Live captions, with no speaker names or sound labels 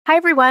Hi,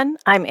 everyone.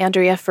 I'm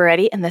Andrea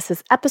Ferretti, and this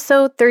is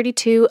episode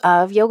 32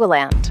 of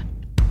Yogaland.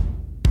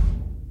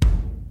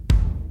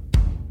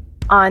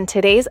 On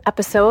today's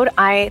episode,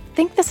 I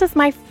think this is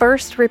my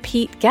first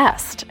repeat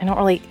guest.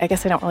 I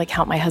guess I don't really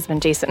count my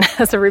husband, Jason,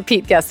 as a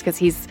repeat guest because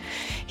he's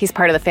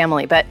part of the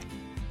family. But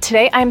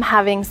today I'm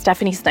having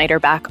Stephanie Snyder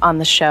back on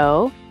the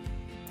show.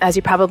 As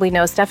you probably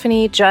know,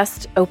 Stephanie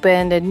just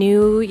opened a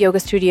new yoga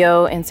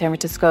studio in San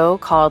Francisco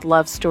called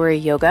Love Story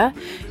Yoga.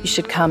 You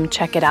should come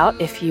check it out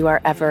if you are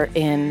ever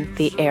in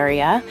the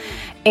area.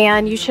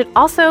 And you should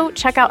also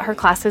check out her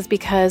classes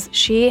because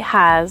she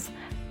has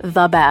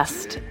the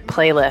best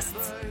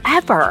playlists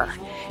ever.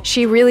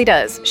 She really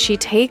does. She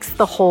takes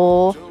the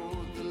whole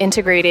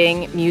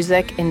integrating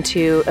music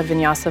into a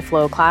vinyasa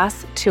flow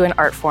class to an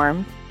art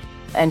form.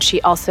 And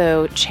she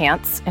also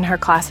chants in her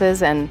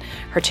classes, and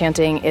her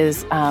chanting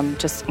is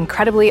just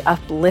incredibly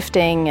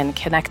uplifting and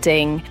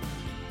connecting.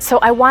 So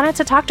I wanted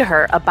to talk to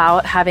her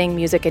about having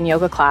music in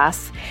yoga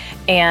class.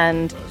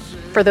 And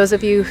for those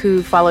of you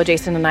who follow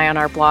Jason and I on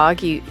our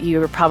blog, you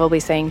are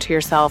probably saying to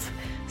yourself,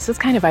 this is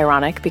kind of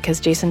ironic because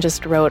Jason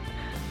just wrote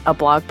a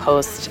blog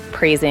post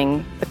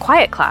praising the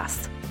quiet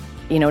class,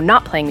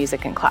 not playing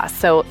music in class.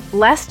 So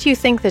lest you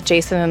think that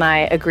Jason and I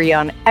agree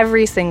on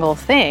every single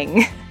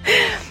thing,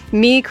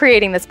 me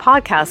creating this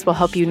podcast will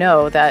help you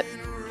know that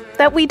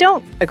we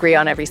don't agree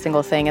on every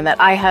single thing, and that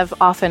I have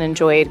often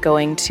enjoyed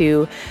going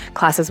to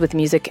classes with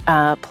music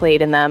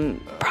played in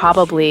them,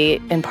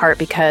 probably in part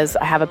because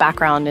I have a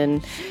background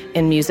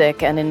in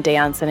music and in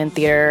dance and in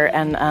theater,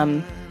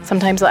 and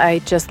sometimes I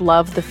just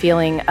love the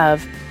feeling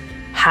of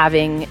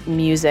having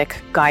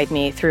music guide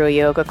me through a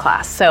yoga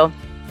class. So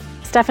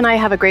Steph and I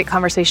have a great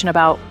conversation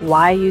about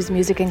why use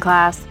music in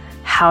class,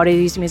 how to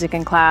use music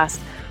in class,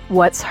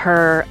 what's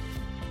her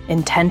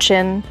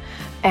intention,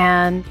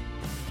 and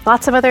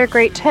lots of other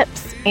great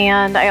tips.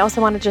 And I also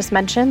want to just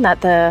mention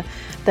that the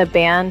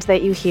band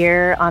that you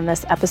hear on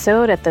this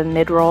episode at the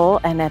mid-roll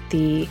and at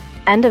the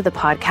end of the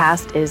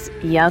podcast is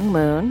Young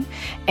Moon,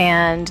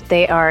 and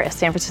they are a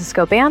San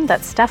Francisco band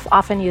that Steph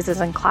often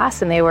uses in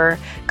class, and they were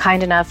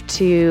kind enough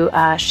to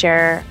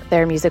share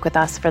their music with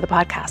us for the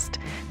podcast.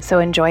 So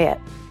enjoy it.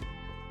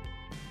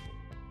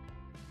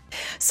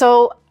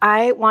 So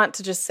I want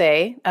to just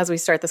say, as we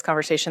start this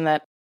conversation,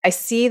 that I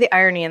see the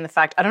irony in the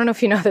fact, I don't know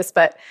if you know this,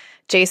 but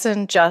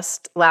Jason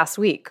just last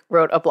week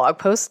wrote a blog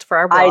post for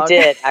our blog. I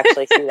did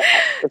actually see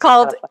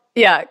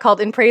that.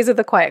 called In Praise of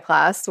the Quiet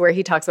Class, where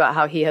he talks about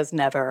how he has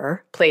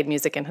never played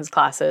music in his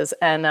classes.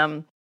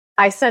 And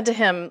I said to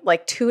him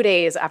 2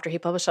 days after he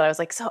published it, I was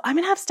like, so I'm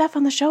going to have Steph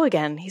on the show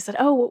again. He said,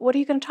 oh, what are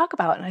you going to talk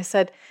about? And I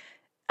said,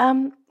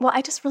 well,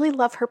 I just really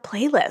love her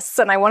playlists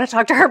and I want to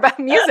talk to her about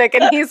music.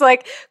 And he's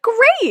like,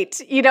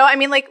 great.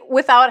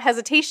 Without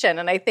hesitation.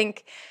 And I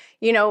think,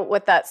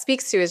 what that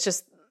speaks to is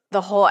just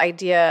the whole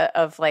idea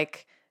of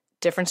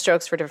different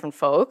strokes for different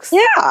folks.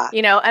 Yeah.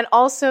 And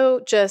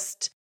also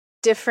just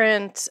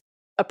different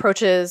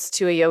approaches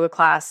to a yoga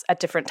class at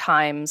different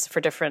times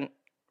for different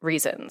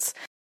reasons.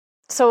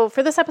 So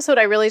for this episode,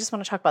 I really just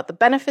want to talk about the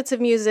benefits of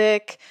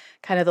music,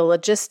 kind of the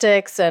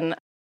logistics, and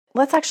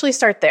let's actually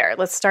start there.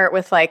 Let's start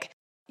with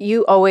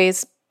you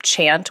always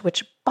chant,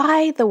 which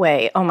by the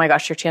way, oh my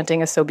gosh, your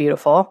chanting is so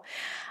beautiful.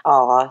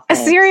 Aw,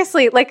 thanks.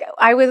 Seriously,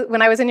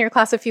 when I was in your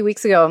class a few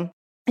weeks ago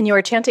and you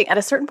were chanting, at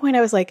a certain point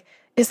I was like,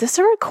 is this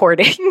a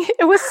recording?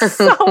 It was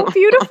so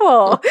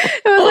beautiful.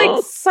 It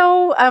was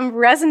so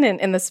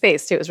resonant in the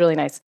space too. It was really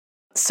nice.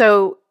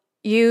 So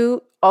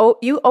you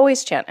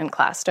always chant in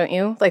class, don't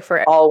you?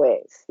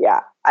 Always, yeah.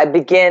 I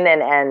begin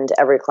and end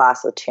every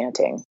class with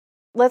chanting.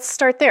 Let's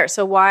start there.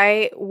 So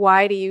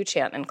why do you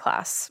chant in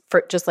class?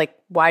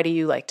 Why do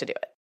you like to do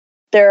it?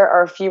 There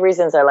are a few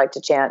reasons I like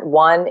to chant.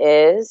 One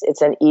is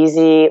it's an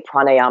easy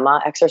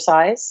pranayama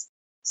exercise.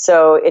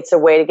 So it's a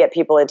way to get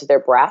people into their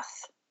breath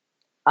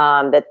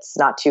that's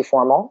not too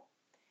formal.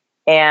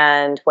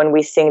 And when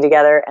we sing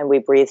together and we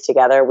breathe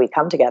together, we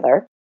come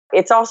together.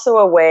 It's also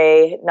a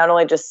way not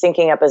only just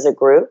syncing up as a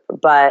group,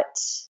 but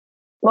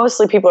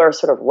mostly people are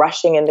sort of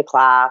rushing into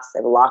class. They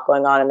have a lot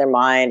going on in their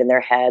mind, in their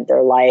head,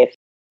 their life.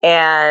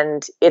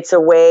 And it's a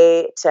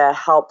way to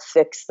help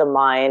fix the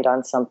mind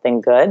on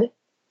something good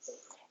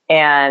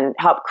and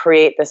help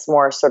create this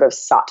more sort of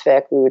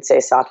sattvic, we would say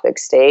sattvic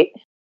state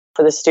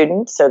for the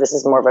student. So this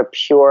is more of a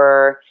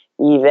pure,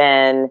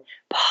 even,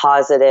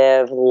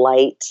 positive,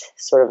 light,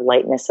 sort of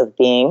lightness of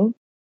being.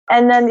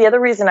 And then the other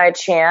reason I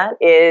chant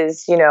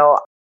is,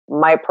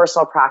 my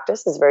personal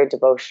practice is very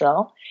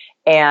devotional.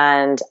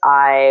 And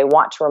I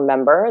want to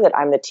remember that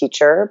I'm the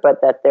teacher,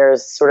 but that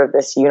there's sort of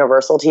this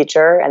universal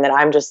teacher and that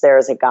I'm just there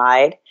as a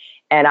guide.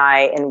 And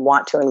I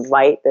want to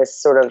invite this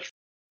sort of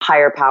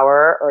higher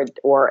power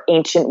or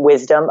ancient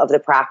wisdom of the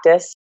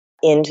practice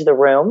into the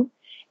room,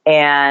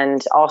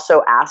 and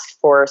also ask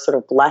for sort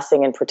of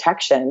blessing and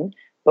protection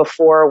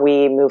before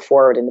we move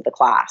forward into the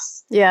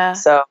class. Yeah.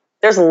 So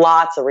there's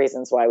lots of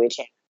reasons why we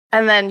chant.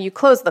 And then you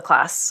close the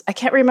class. I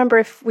can't remember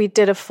if we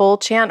did a full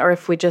chant or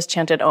if we just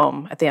chanted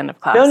Om at the end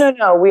of class.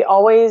 No. We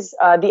always,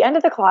 the end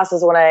of the class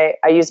is when I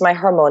use my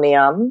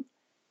harmonium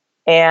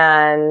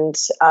And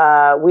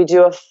we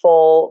do a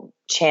full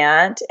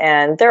chant,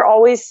 and they're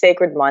always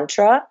sacred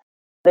mantra.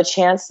 The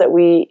chants that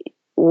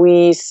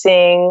we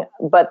sing,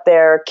 but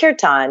they're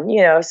kirtan,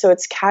 so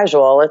it's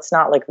casual. It's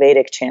not like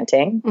Vedic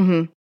chanting.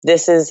 Mm-hmm.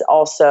 This is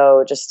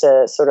also just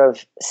to sort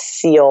of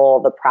seal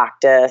the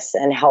practice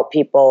and help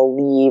people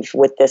leave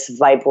with this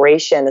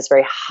vibration, this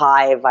very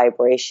high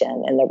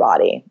vibration in their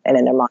body and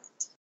in their mind.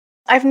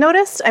 I've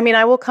noticed, I mean,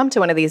 I will come to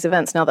one of these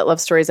events now that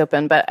Love Story's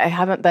open, but I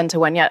haven't been to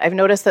one yet. I've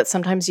noticed that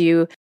sometimes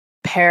you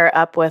pair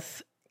up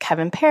with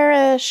Kevin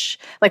Parrish,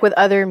 like with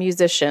other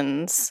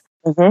musicians.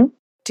 Mm-hmm.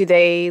 Do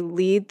they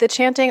lead the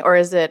chanting,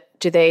 or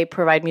do they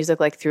provide music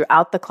like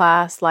throughout the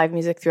class, live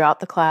music throughout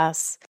the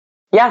class?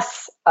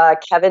 Yes.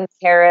 Kevin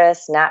Parrish,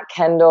 Nat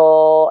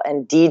Kendall,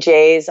 and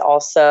DJs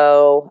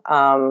also.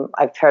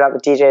 I've paired up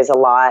with DJs a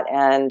lot,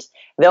 and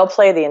they'll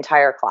play the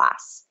entire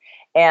class.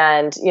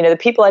 And, the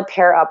people I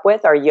pair up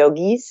with are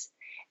yogis,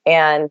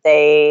 and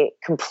they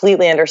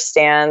completely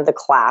understand the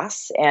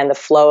class and the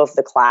flow of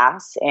the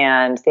class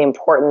and the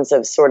importance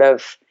of sort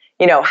of,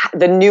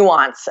 the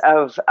nuance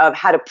of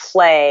how to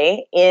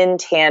play in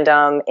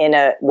tandem in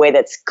a way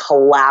that's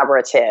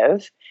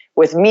collaborative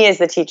with me as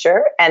the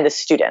teacher and the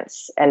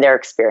students and their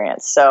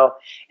experience. So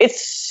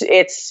it's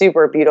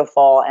super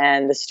beautiful,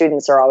 and the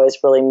students are always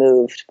really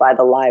moved by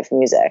the live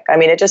music. I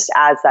mean, it just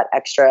adds that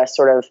extra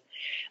sort of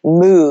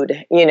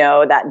mood,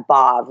 that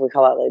bhav, we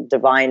call it the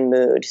divine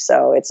mood.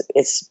 So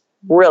it's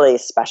really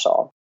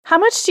special. How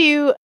much do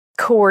you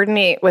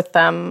coordinate with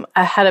them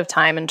ahead of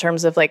time in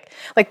terms of like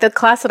the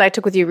class that I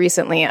took with you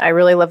recently? I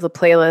really love the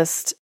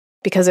playlist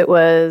because it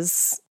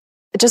was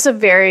just a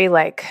very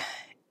like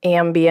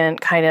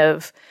ambient kind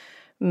of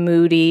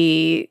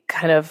moody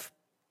kind of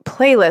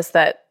playlist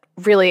that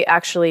really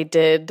actually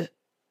did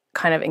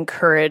kind of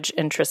encourage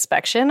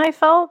introspection, I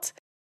felt.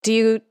 Do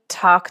you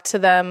talk to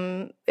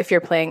them if you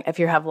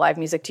have live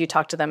music, do you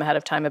talk to them ahead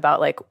of time about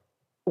like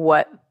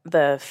what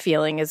the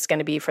feeling is going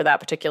to be for that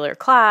particular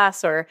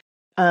class, or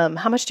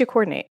how much do you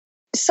coordinate?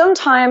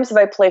 Sometimes if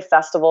I play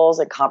festivals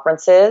and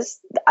conferences,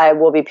 I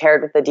will be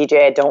paired with a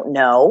DJ I don't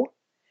know.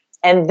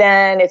 And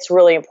then it's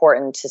really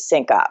important to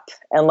sync up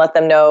and let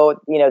them know,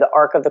 the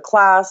arc of the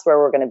class, where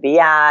we're going to be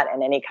at,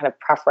 and any kind of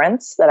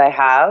preference that I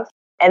have.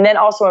 And then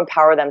also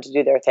empower them to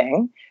do their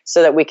thing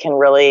so that we can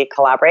really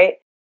collaborate.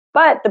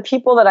 But the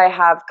people that I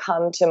have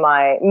come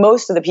to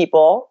most of the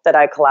people that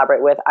I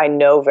collaborate with, I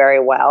know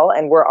very well,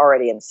 and we're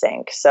already in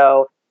sync.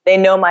 So they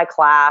know my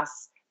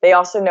class. They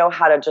also know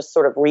how to just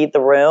sort of read the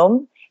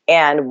room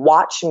and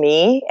watch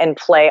me and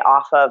play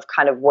off of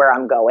kind of where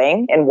I'm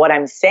going and what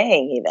I'm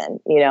saying even,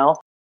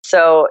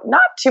 So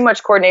not too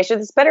much coordination.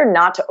 It's better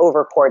not to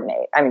over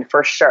coordinate. I mean,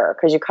 for sure,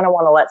 because you kind of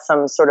want to let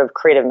some sort of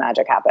creative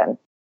magic happen.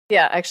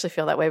 Yeah, I actually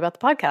feel that way about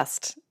the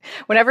podcast.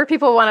 Whenever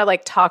people want to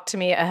like talk to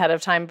me ahead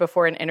of time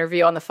before an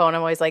interview on the phone,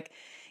 I'm always like,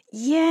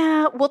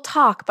 yeah, we'll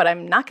talk, but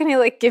I'm not going to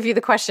like give you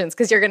the questions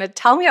because you're going to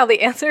tell me all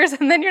the answers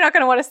and then you're not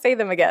going to want to say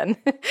them again.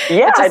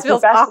 Yeah, it just it's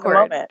feels the best awkward.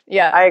 Of the moment.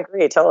 Yeah, I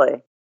agree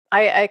totally.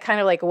 I kind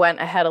of like went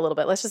ahead a little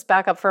bit. Let's just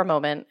back up for a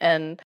moment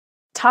and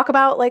talk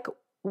about like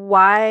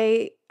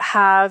why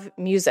have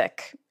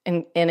music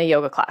in a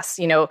yoga class?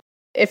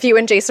 If you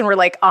and Jason were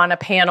like on a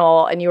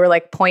panel and you were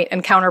like point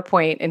and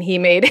counterpoint and he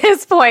made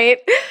his point,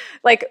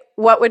 like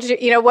what would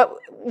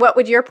what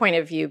would your point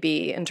of view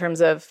be in terms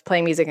of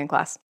playing music in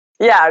class?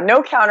 Yeah,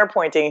 no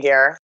counterpointing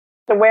here.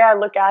 The way I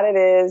look at it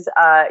is,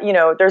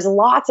 there's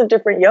lots of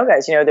different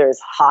yogas. There's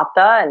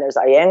Hatha and there's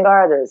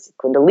Iyengar, there's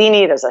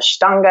Kundalini, there's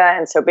Ashtanga.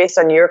 And so based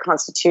on your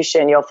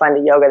constitution, you'll find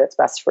the yoga that's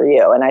best for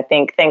you. And I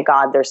think, thank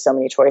God, there's so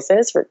many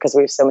choices because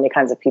we have so many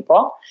kinds of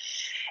people.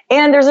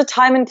 And there's a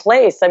time and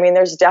place. I mean,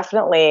 there's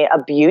definitely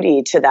a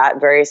beauty to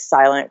that very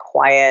silent,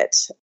 quiet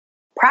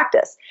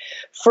practice.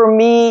 For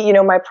me,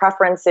 my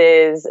preference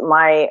is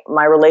my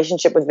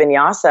relationship with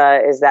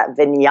vinyasa is that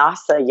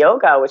vinyasa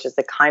yoga, which is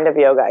the kind of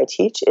yoga I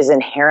teach, is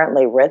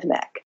inherently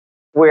rhythmic.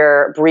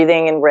 We're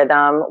breathing in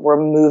rhythm.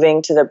 We're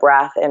moving to the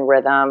breath in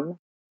rhythm.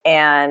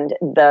 And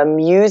the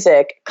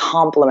music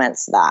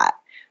complements that.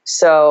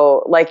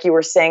 So like you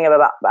were saying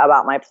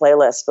about my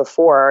playlist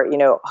before,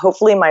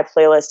 hopefully my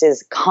playlist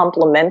is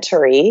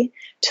complementary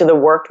to the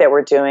work that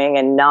we're doing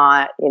and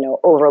not,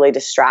 overly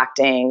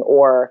distracting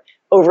or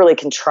overly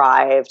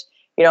contrived.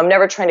 I'm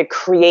never trying to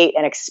create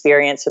an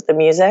experience with the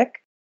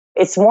music.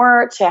 It's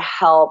more to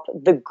help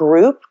the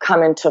group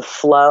come into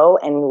flow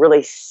and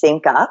really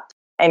sync up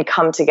and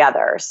come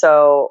together.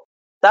 So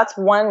that's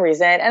one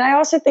reason. And I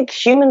also think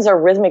humans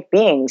are rhythmic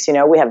beings.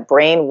 We have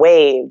brain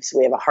waves,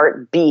 we have a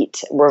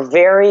heartbeat.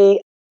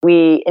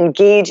 We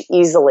engage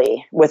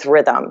easily with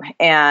rhythm.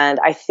 And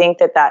I think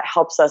that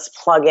helps us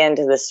plug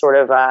into this sort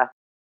of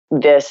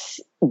this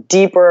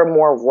deeper,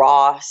 more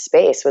raw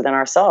space within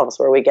ourselves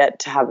where we get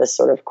to have this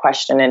sort of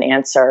question and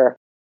answer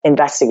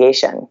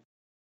investigation.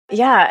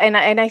 Yeah.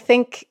 And I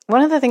think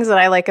one of the things that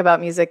I like about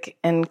music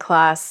in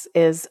class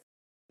is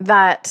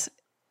that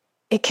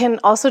it can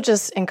also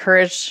just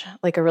encourage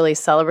like a really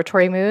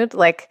celebratory mood.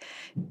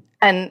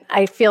 And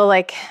I feel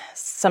like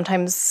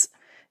sometimes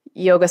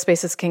yoga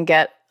spaces can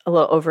get a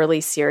little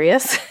overly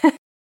serious.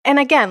 And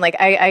again, like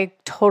I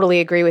totally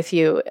agree with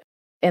you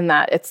in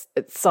that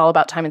it's all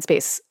about time and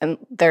space. And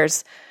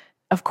there's,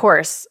 of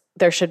course,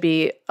 there should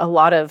be a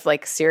lot of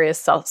like serious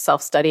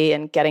self-study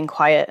and getting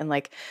quiet and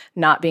like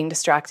not being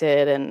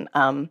distracted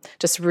and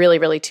just really,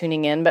 really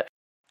tuning in. But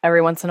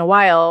every once in a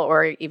while,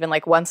 or even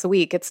like once a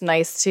week, it's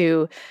nice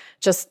to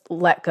just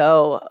let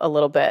go a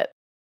little bit.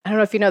 I don't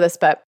know if you know this,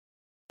 but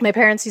my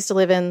parents used to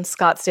live in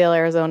Scottsdale,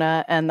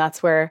 Arizona, and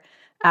that's where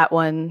At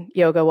One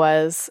Yoga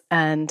was.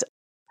 And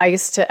I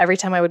used to, every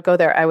time I would go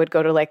there, I would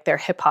go to like their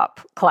hip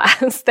hop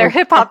class, their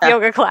hip hop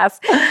yoga class.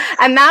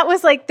 And that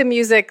was like the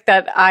music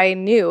that I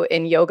knew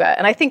in yoga.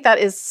 And I think that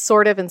is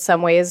sort of in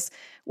some ways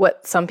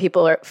what some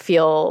people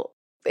feel.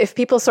 If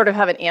people sort of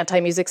have an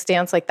anti-music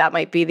stance, like that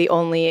might be the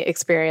only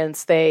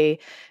experience they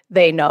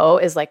know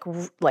is like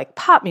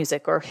pop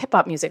music or hip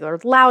hop music or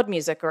loud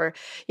music, or,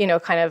 you know,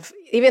 kind of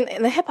even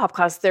in the hip hop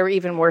class, there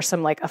even were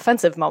some like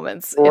offensive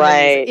moments.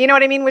 Right. You know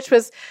what I mean? Which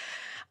was,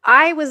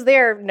 I was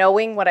there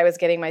knowing what I was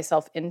getting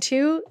myself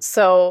into.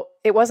 So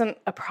it wasn't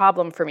a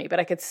problem for me, but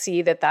I could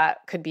see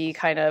that could be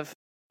kind of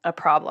a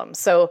problem.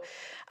 So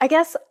I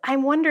guess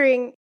I'm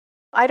wondering,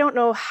 I don't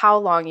know how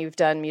long you've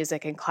done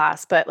music in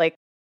class, but like,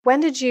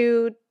 when did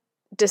you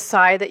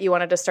decide that you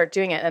wanted to start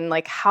doing it? And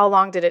like, how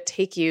long did it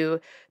take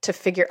you to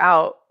figure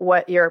out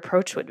what your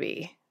approach would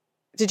be?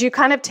 Did you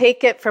kind of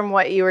take it from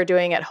what you were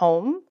doing at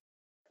home?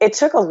 It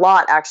took a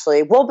lot,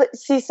 actually. Well, but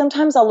see,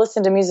 sometimes I'll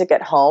listen to music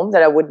at home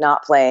that I would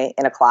not play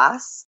in a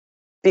class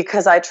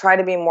because I try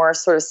to be more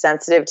sort of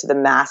sensitive to the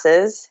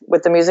masses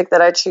with the music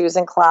that I choose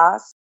in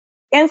class.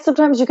 And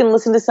sometimes you can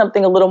listen to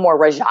something a little more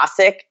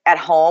rajasic at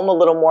home, a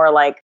little more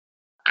like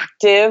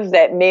active,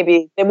 that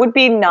maybe it would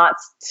be not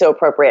so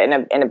appropriate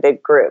in a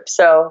big group.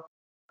 So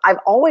I've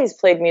always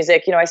played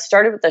music. You know, I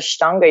started with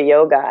Ashtanga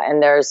yoga,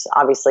 and there's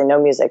obviously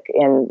no music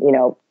in, you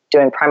know,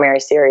 doing primary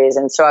series.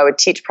 And so I would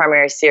teach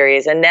primary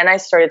series. And then I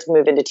started to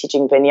move into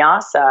teaching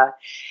vinyasa.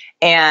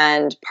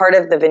 And part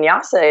of the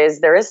vinyasa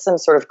is there is some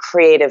sort of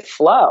creative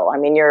flow. I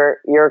mean,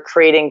 you're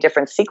creating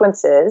different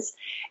sequences,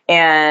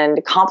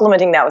 and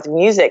complementing that with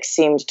music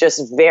seemed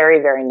just very,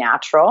 very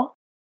natural.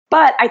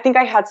 But I think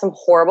I had some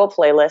horrible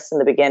playlists in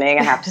the beginning,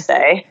 I have to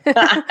say.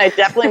 I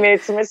definitely made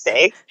some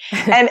mistakes.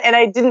 And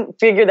I didn't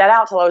figure that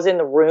out till I was in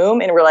the room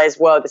and realized,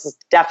 whoa, this is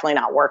definitely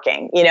not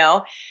working, you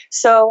know?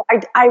 So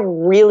I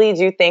really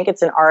do think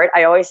it's an art.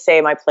 I always say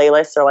my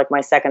playlists are like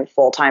my second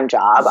full-time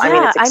job.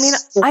 Yeah, I mean,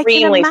 it's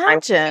extremely I can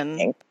imagine.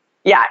 time-consuming.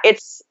 Yeah,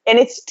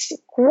 it's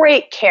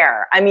great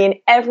care. I mean,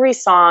 every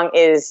song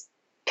is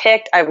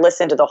picked. I've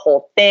listened to the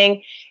whole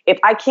thing. If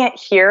I can't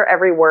hear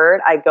every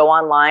word, I go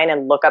online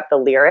and look up the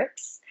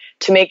lyrics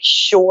to make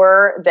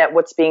sure that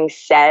what's being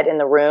said in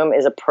the room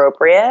is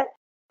appropriate.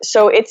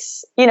 So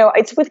it's, you know,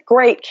 it's with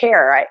great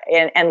care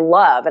and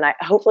love. And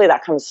hopefully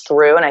that comes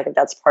through. And I think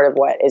that's part of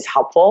what is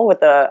helpful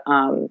with the,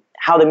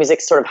 how the music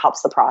sort of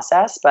helps the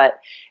process. But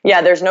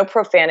yeah, there's no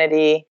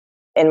profanity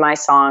in my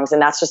songs, and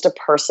that's just a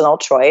personal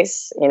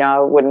choice. You know, I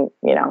wouldn't,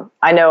 you know,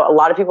 I know a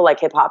lot of people like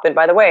hip hop. And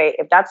by the way,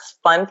 if that's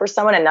fun for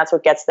someone and that's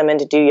what gets them in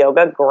to do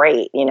yoga,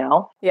 great, you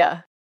know?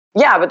 Yeah.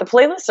 Yeah, but the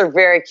playlists are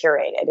very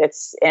curated.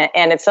 It's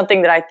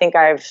something that I think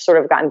I've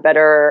sort of gotten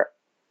better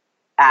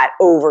at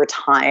over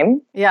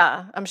time.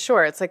 Yeah, I'm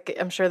sure.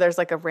 I'm sure there's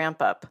like a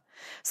ramp up.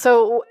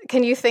 So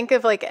can you think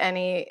of like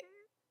any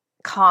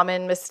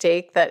common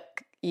mistake that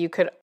you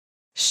could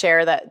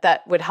share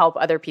that would help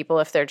other people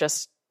if they're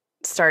just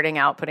starting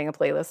out putting a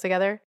playlist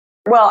together?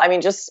 Well, I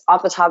mean, just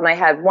off the top of my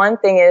head, one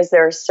thing is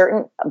there are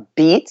certain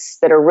beats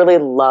that are really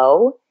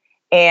low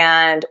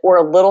or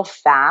a little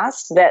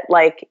fast that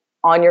like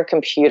on your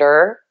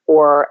computer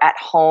or at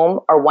home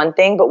are one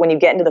thing, but when you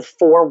get into the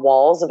four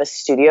walls of a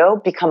studio,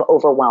 become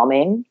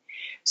overwhelming.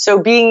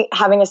 So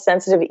having a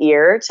sensitive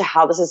ear to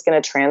how this is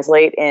going to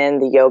translate in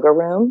the yoga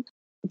room.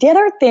 The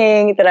other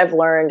thing that I've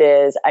learned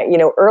is, you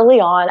know, early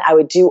on, I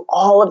would do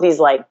all of these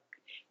like,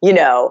 you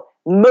know,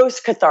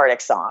 most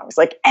cathartic songs.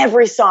 Like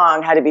every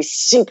song had to be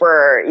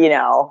super, you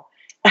know,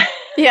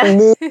 yeah.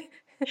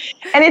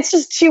 And it's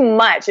just too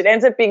much. It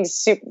ends up being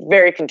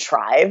very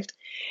contrived.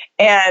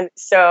 And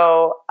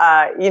so,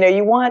 you know,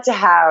 you want to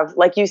have,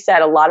 like you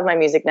said, a lot of my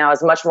music now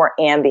is much more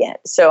ambient.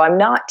 So I'm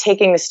not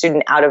taking the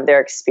student out of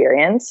their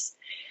experience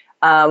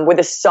with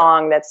a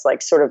song that's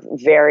like sort of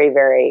very,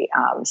 very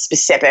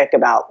specific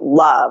about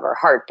love or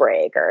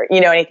heartbreak or,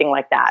 you know, anything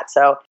like that.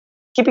 So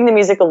keeping the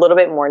music a little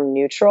bit more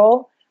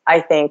neutral,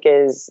 I think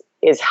is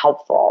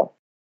helpful.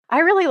 I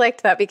really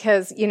liked that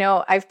because, you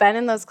know, I've been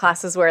in those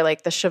classes where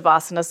like the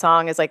Shavasana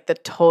song is like the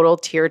total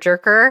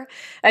tearjerker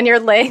and you're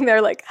laying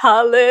there like,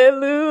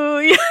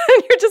 hallelujah.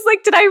 And you're just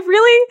like, did I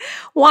really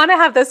want to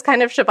have this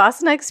kind of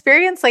Shavasana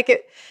experience?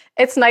 Like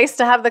it's nice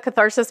to have the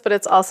catharsis, but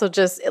it's also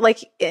just like,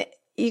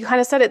 you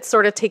kind of said it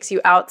sort of takes you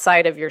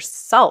outside of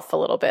yourself a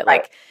little bit.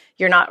 Right. Like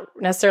you're not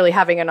necessarily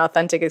having an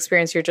authentic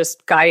experience. You're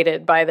just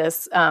guided by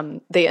this,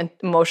 the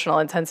emotional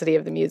intensity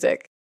of the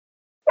music.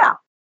 Yeah.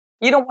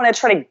 You don't want to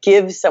try to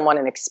give someone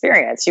an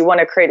experience. You want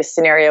to create a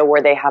scenario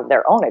where they have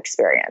their own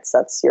experience.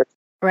 That's your...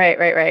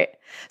 Right.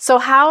 So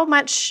how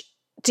much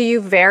do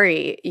you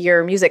vary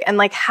your music? And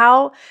like,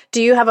 how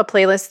do you have a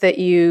playlist that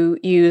you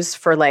use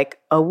for like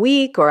a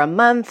week or a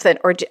month?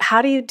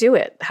 How do you do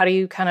it? How do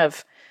you kind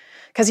of,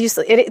 because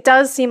it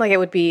does seem like it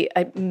would be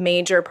a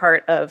major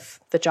part of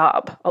the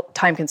job,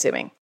 time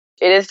consuming.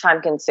 It is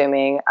time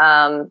consuming.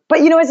 But,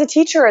 as a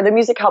teacher, the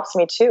music helps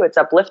me too. It's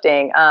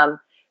uplifting.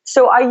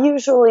 So I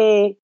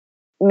usually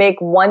make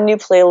one new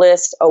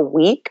playlist a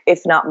week,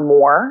 if not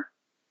more.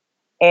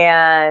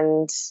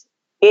 And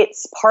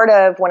it's part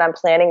of when I'm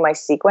planning my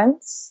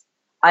sequence,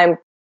 I'm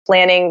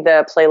planning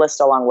the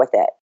playlist along with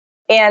it.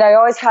 And I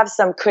always have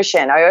some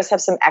cushion. I always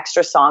have some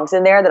extra songs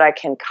in there that I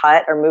can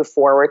cut or move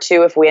forward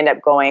to if we end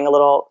up going a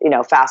little,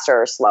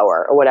 faster or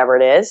slower or whatever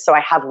it is. So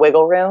I have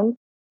wiggle room.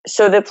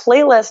 So the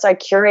playlist I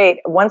curate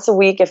once a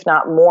week, if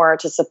not more,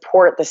 to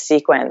support the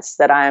sequence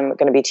that I'm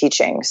going to be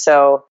teaching.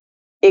 So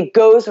it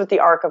goes with the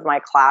arc of my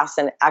class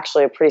in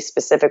actually a pretty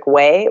specific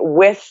way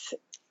with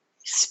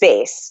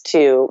space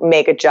to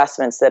make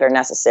adjustments that are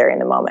necessary in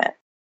the moment.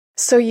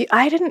 So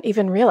I didn't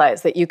even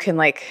realize that you can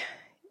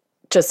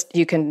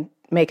you can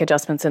make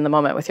adjustments in the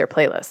moment with your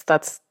playlist.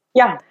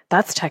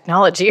 That's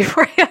technology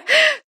for you.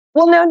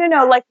 Well,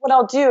 no. Like what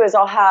I'll do is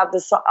I'll have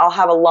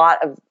a lot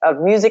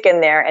of music in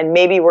there, and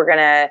maybe we're going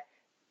to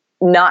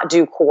not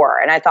do core.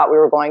 And I thought we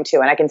were going to,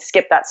 and I can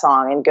skip that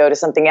song and go to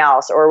something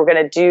else. Or we're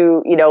going to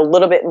do, a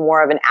little bit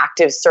more of an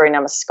active Surya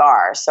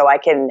Namaskar. So I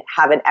can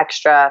have an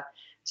extra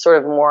sort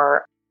of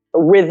more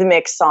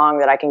rhythmic song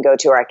that I can go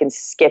to, or I can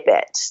skip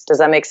it. Does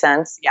that make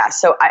sense? Yeah.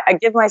 So I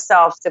give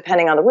myself,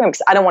 depending on the room,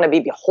 because I don't want to be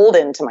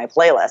beholden to my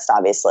playlist,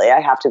 obviously.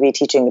 I have to be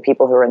teaching the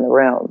people who are in the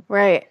room.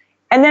 Right.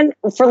 And then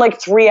for like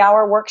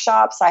 3-hour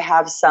workshops, I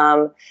have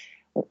some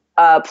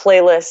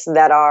playlists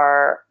that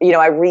are,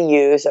 I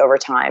reuse over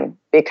time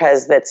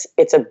because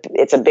it's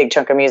a big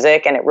chunk of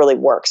music and it really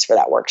works for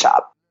that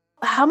workshop.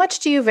 How much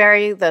do you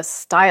vary the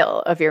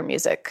style of your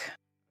music?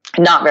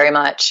 Not very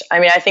much. I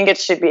mean, I think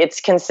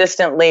it's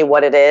consistently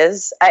what it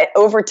is.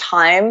 Over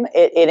time,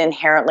 it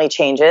inherently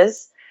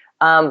changes,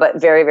 but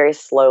very, very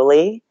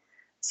slowly.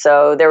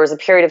 So there was a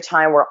period of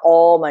time where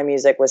all my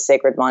music was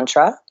sacred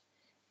mantra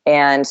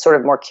and sort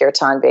of more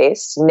kirtan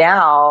based.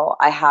 Now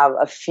I have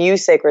a few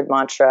sacred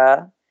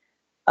mantra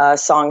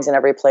songs in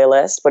every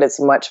playlist, but it's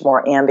much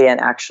more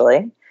ambient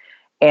actually.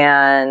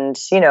 And,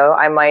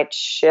 I might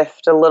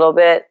shift a little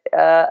bit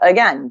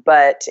again,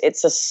 but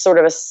it's a sort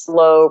of a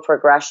slow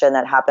progression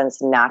that happens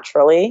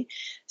naturally.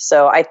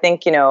 So I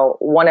think,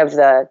 one of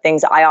the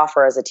things I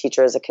offer as a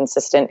teacher is a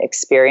consistent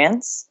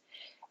experience,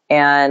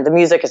 and the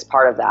music is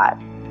part of that.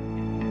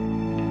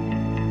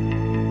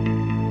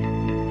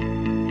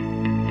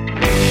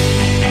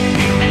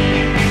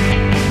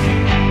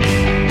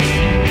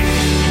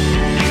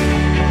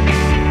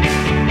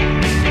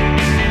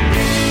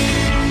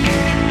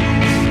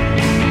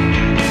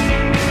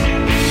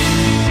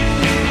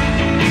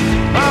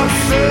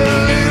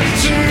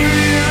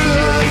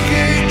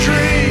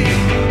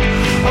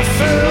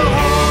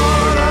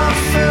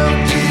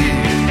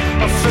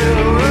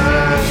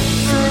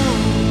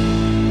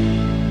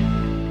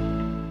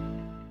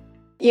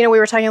 We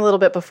were talking a little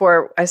bit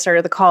before I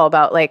started the call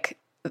about like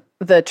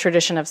the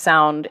tradition of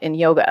sound in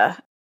yoga,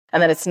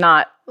 and that it's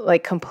not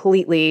like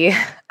completely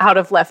out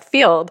of left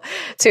field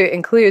to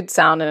include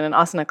sound in an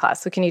asana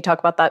class. So can you talk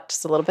about that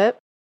just a little bit?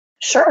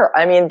 Sure.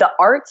 I mean, the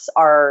arts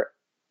are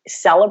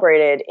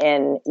celebrated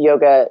in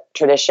yoga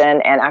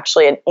tradition and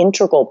actually an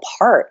integral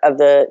part of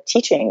the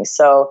teaching.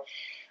 So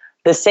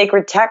the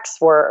sacred texts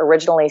were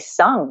originally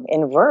sung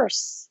in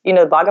verse.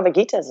 The Bhagavad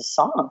Gita is a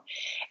song.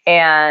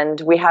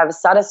 And we have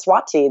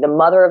Saraswati, the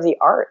mother of the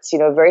arts,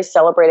 a very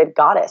celebrated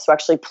goddess who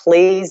actually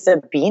plays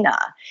the veena,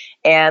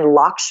 and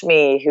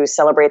Lakshmi, who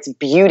celebrates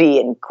beauty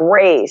and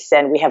grace.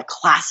 And we have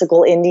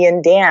classical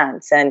Indian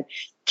dance and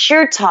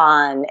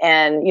kirtan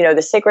and,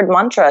 the sacred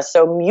mantra.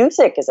 So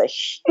music is a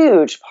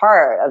huge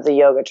part of the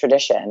yoga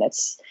tradition.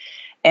 It's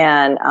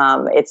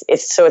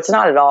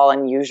not at all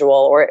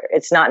unusual, or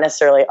it's not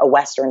necessarily a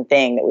Western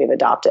thing that we've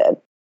adopted.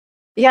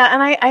 Yeah.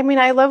 And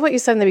I love what you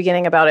said in the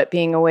beginning about it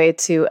being a way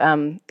to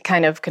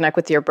kind of connect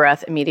with your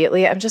breath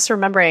immediately. I'm just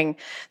remembering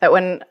that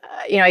when,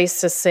 I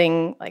used to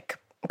sing like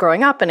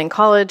growing up and in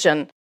college,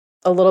 and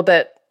a little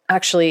bit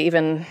actually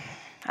even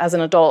as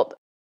an adult,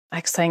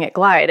 I sang at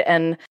Glide.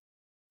 And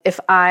if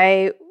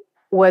I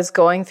was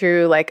going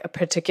through like a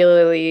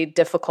particularly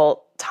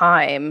difficult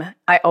time,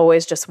 I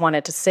always just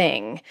wanted to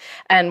sing.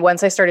 And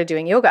once I started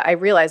doing yoga, I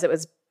realized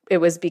it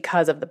was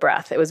because of the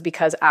breath. It was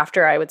because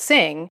after I would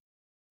sing,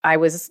 I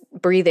was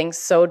breathing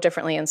so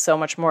differently and so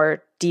much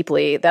more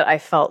deeply that I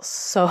felt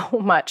so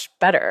much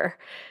better.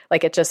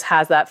 Like it just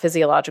has that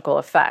physiological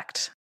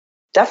effect.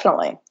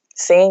 Definitely.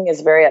 Singing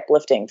is very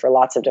uplifting for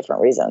lots of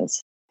different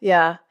reasons.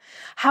 Yeah.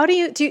 How do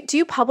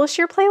you publish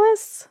your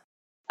playlists?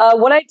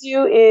 What I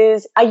do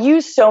is I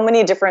use so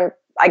many different,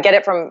 I get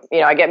it from,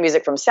 I get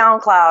music from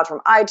SoundCloud, from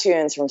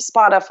iTunes, from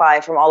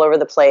Spotify, from all over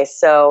the place.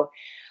 So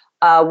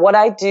what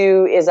I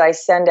do is I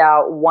send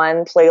out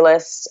one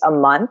playlist a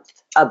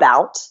month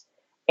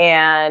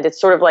and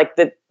it's sort of like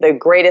the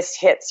greatest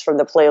hits from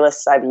the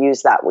playlists I've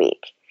used that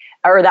week.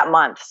 or that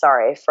month,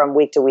 sorry, from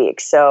week to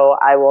week. So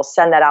I will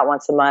send that out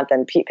once a month,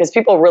 and because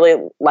people really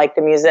like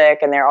the music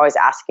and they're always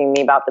asking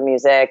me about the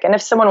music. And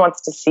if someone wants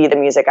to see the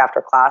music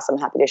after class, I'm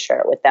happy to share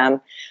it with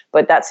them.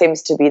 But that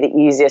seems to be the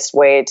easiest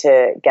way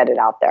to get it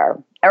out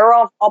there. Or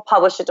I'll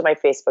publish it to my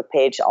Facebook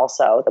page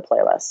also, the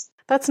playlist.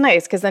 That's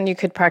nice, because then you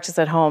could practice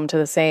at home to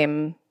the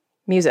same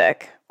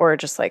music or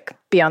just like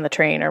be on the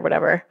train or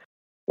whatever.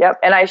 Yep.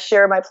 And I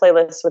share my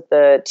playlist with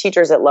the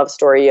teachers at Love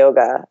Story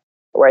Yoga,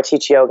 where I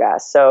teach yoga.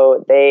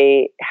 So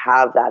they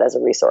have that as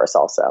a resource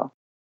also.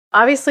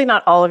 Obviously,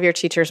 not all of your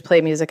teachers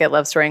play music at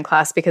Love Story in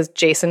class, because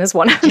Jason is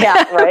one of them.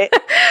 Yeah, right.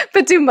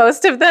 But do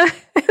most of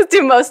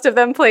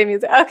them play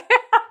music? Okay.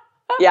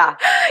 Yeah.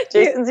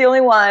 Jason's the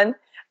only one,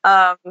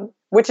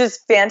 which is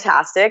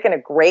fantastic and a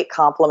great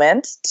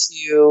compliment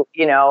to,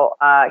 he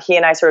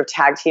and I sort of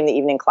tag team the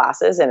evening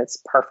classes, and it's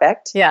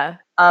perfect. Yeah.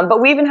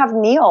 But we even have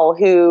Neil,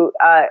 who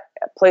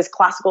plays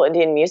classical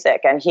Indian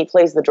music, and he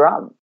plays the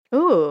drum.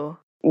 Ooh.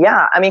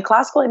 Yeah, I mean,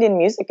 classical Indian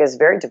music is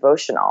very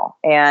devotional,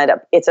 and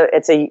it's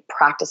a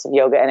practice of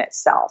yoga in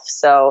itself.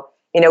 So,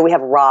 we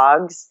have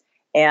rags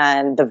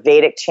and the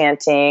Vedic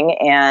chanting,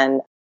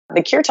 and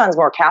the kirtan's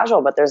more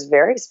casual, but there's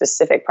very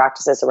specific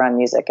practices around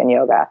music and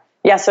yoga.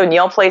 Yeah, so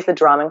Neil plays the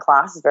drum in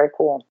class. It's very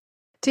cool.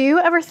 Do you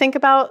ever think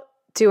about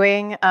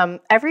doing,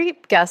 every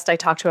guest I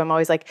talk to, I'm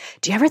always like,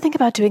 do you ever think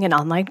about doing an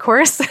online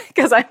course?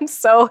 Because I'm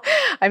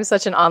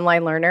such an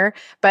online learner.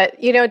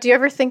 But, do you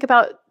ever think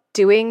about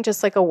doing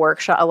just like a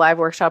live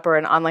workshop or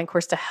an online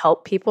course to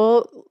help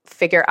people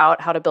figure out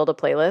how to build a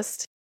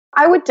playlist?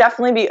 I would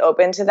definitely be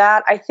open to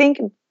that. I think,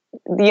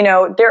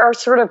 there are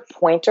sort of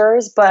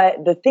pointers,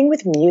 but the thing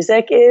with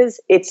music is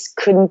it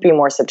couldn't be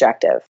more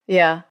subjective.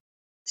 Yeah.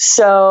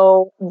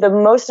 So the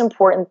most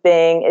important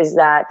thing is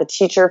that the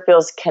teacher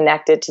feels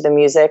connected to the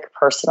music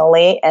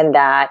personally, and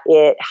that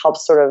it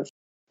helps sort of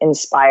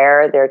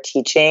inspire their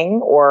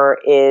teaching or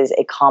is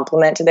a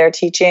complement to their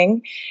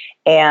teaching.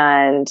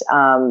 And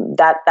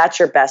that's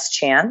your best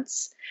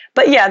chance.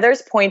 But yeah,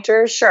 there's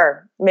pointers.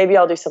 Sure, maybe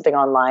I'll do something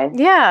online.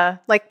 Yeah,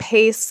 like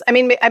pace. I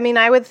mean,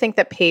 I would think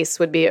that pace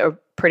would be a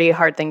pretty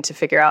hard thing to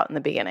figure out in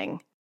the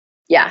beginning.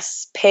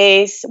 Yes,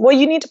 pace. Well,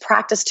 you need to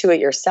practice to it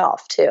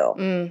yourself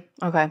too.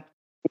 Okay.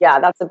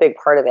 Yeah, that's a big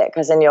part of it,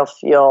 because then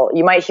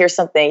you might hear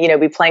something,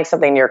 be playing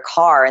something in your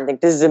car and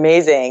think this is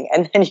amazing,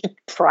 and then you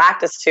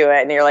practice to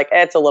it and you're like,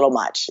 it's a little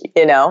much,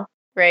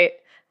 Right.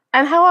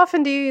 And how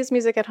often do you use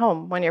music at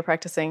home when you're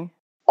practicing?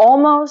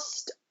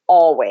 Almost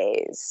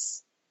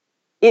always.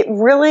 It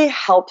really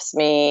helps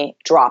me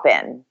drop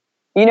in.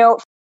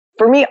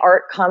 For me,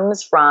 art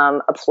comes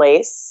from a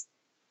place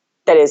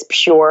that is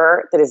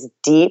pure, that is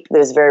deep, that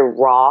is very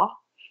raw.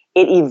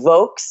 It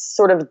evokes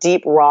sort of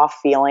deep, raw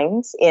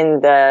feelings in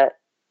the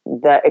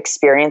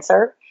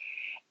experiencer.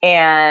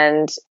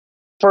 And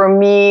for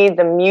me,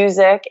 the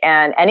music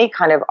and any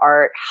kind of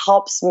art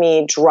helps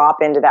me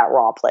drop into that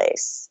raw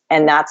place.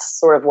 And that's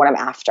sort of what I'm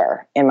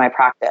after in my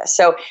practice.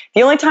 So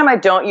the only time I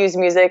don't use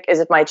music is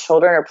if my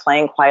children are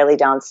playing quietly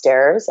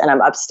downstairs and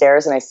I'm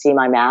upstairs and I see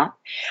my mat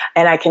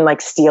and I can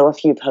like steal a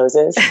few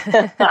poses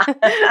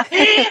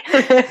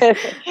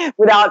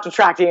without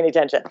attracting any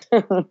attention.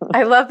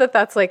 I love that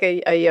that's like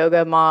a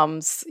yoga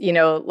mom's,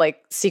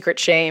 like secret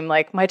shame.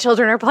 Like, my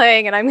children are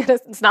playing and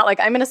it's not like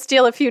I'm going to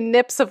steal a few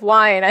nips of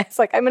wine. It's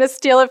like, I'm going to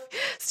steal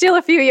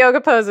a few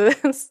yoga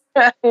poses.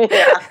 Yeah.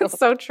 It's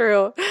so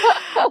true.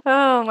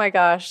 Oh my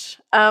gosh.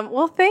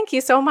 Well, thank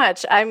you so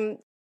much.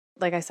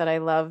 Like I said, I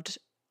love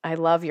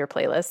your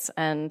playlists,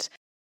 and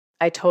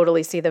I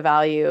totally see the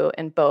value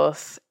in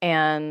both.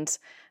 And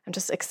I'm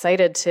just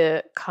excited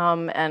to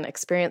come and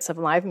experience some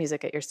live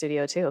music at your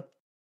studio too.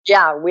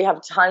 Yeah, we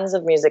have tons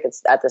of music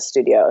at the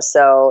studio.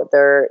 So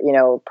there,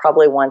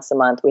 probably once a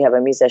month we have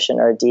a musician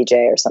or a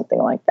DJ or something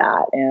like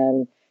that.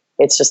 And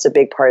it's just a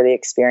big part of the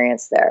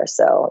experience there.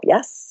 So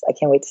yes, I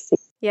can't wait to see.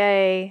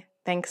 Yay.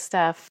 Thanks,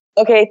 Steph.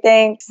 Okay,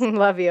 thanks.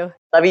 Love you.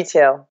 Love you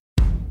too.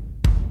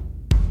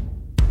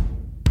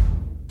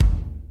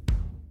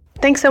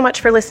 Thanks so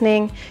much for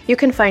listening. You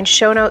can find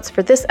show notes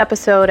for this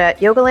episode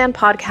at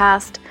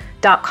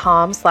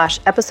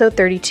yogalandpodcast.com/episode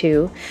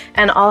 32.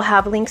 And I'll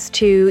have links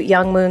to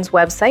Young Moon's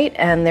website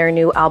and their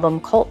new album,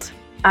 Cult.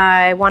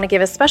 I want to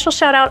give a special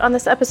shout out on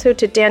this episode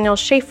to Daniel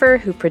Schaefer,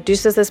 who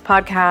produces this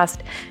podcast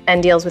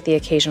and deals with the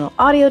occasional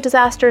audio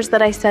disasters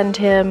that I send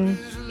him.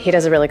 He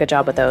does a really good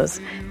job with those.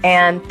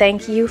 And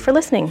thank you for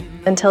listening.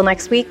 Until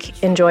next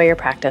week, enjoy your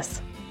practice.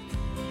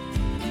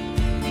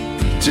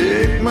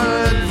 Take my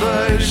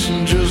advice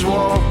and just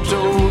walk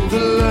toward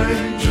the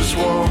light. Just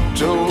walk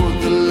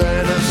toward the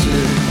light. I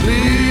said,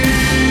 please.